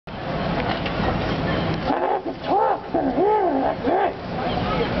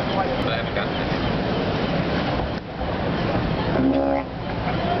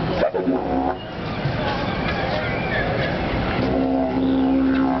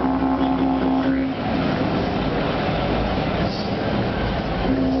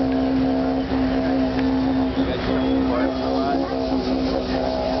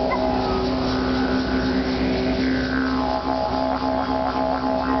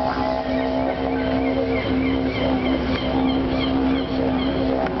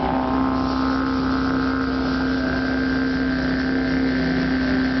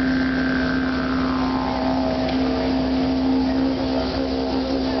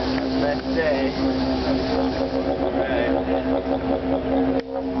day.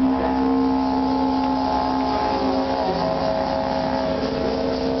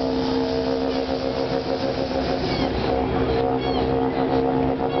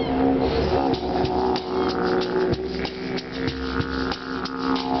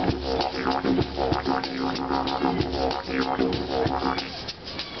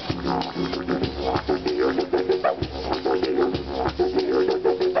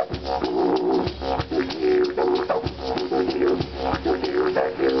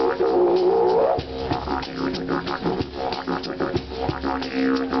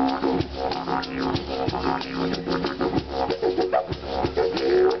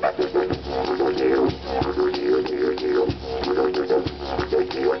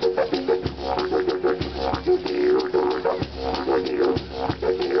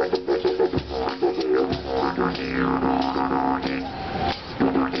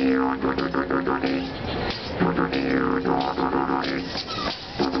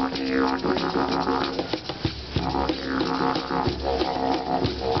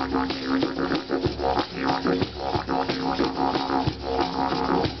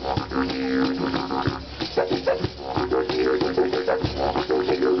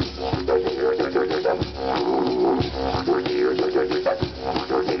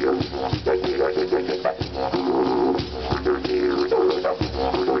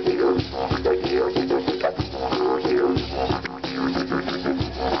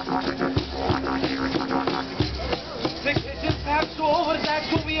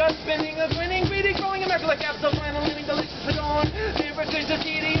 Spinning a grinning, greedy, growing America like Sampson, final living delicious adorn. Temperatures of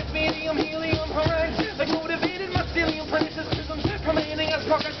tedious, medium, helium, harangue, like motivated mycelium, pernicious prisms, permeating as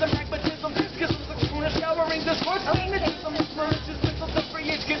progress and magnetism, schisms of schooner showering, discourse, magnetism, malicious missiles of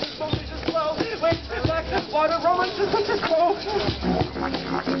free age, gives us malicious flow, waves, black, water, romances, such as cold.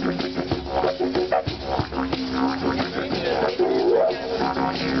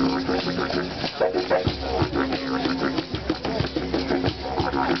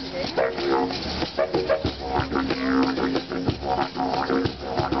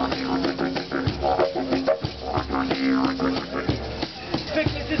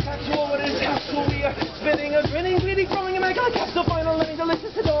 Spinning a grinning, greedy, growing America like Sampson, final living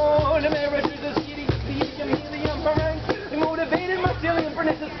delicious adorn. Emeritus is giddy, medium, helium, harangue, motivated mycelium,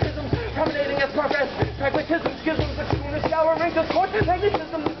 pernicious prisms, promenading as progress, pragmatism, schisms, a schooner showering, discourse,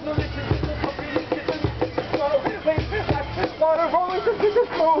 magnetism, malicious, slow, waves, black, water, rolling, suspicious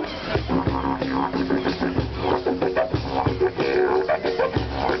cold.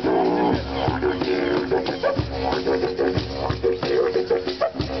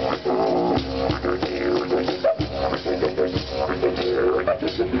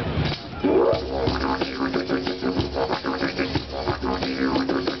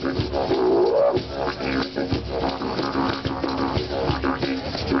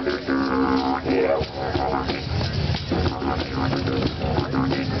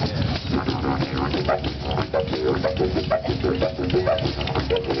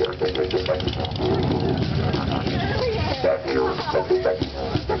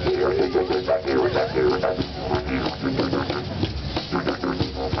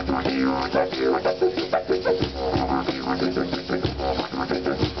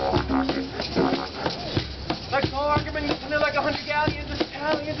 Like no argument, like 100 galleons,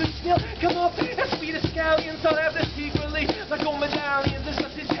 Italians who still come up as sweet as scallions. I'll have this secretly, like gold medallions, there's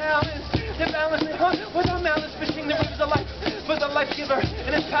such talents. They balance it, without malice, fishing the rivers of life for the life giver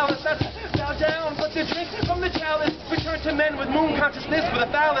in his palace. That's bow down, but they drink from the chalice. Return to men with moon consciousness, with a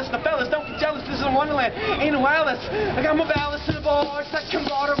phallus. The fellas don't get jealous, this is Wonderland, ain't no Alice. I got more ballast to the bars that can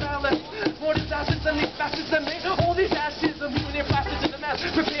water ballast. More disasters than these bastards that made all these ashes of you and your plastics in the mass.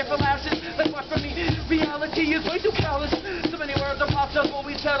 Prepare for lashes, like what for me? Reality is way too callous. So many words are possible,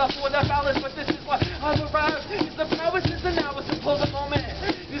 we set up for that phallus, but this is what I've arrived. Is the prowess is the now, it's a pull the moment.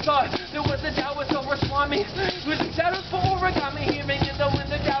 You thought there was a Taoist over Swami, who's shadows for origami, hearing in the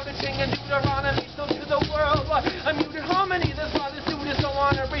wind the Tao Te Ching and Deuteronomy. So to the world, what a muted harmony. That's why this dude is so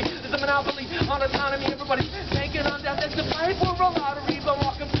honorary. There's a monopoly on autonomy. Everybody's banking on death. There's a fight for a lottery, but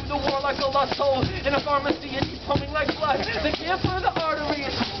walking through the war like a lost soul in a pharmacy, and he's pumping like blood. They can't find the artery.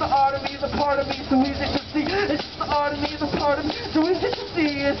 It's just the artery, the part of me, so easy to see. It's just the artery, the part of me, so easy to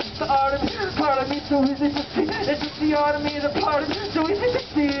see. It's just the artery, part of me, so easy to see. It's just the artery, the part of me, so easy to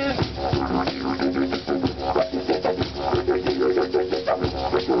see.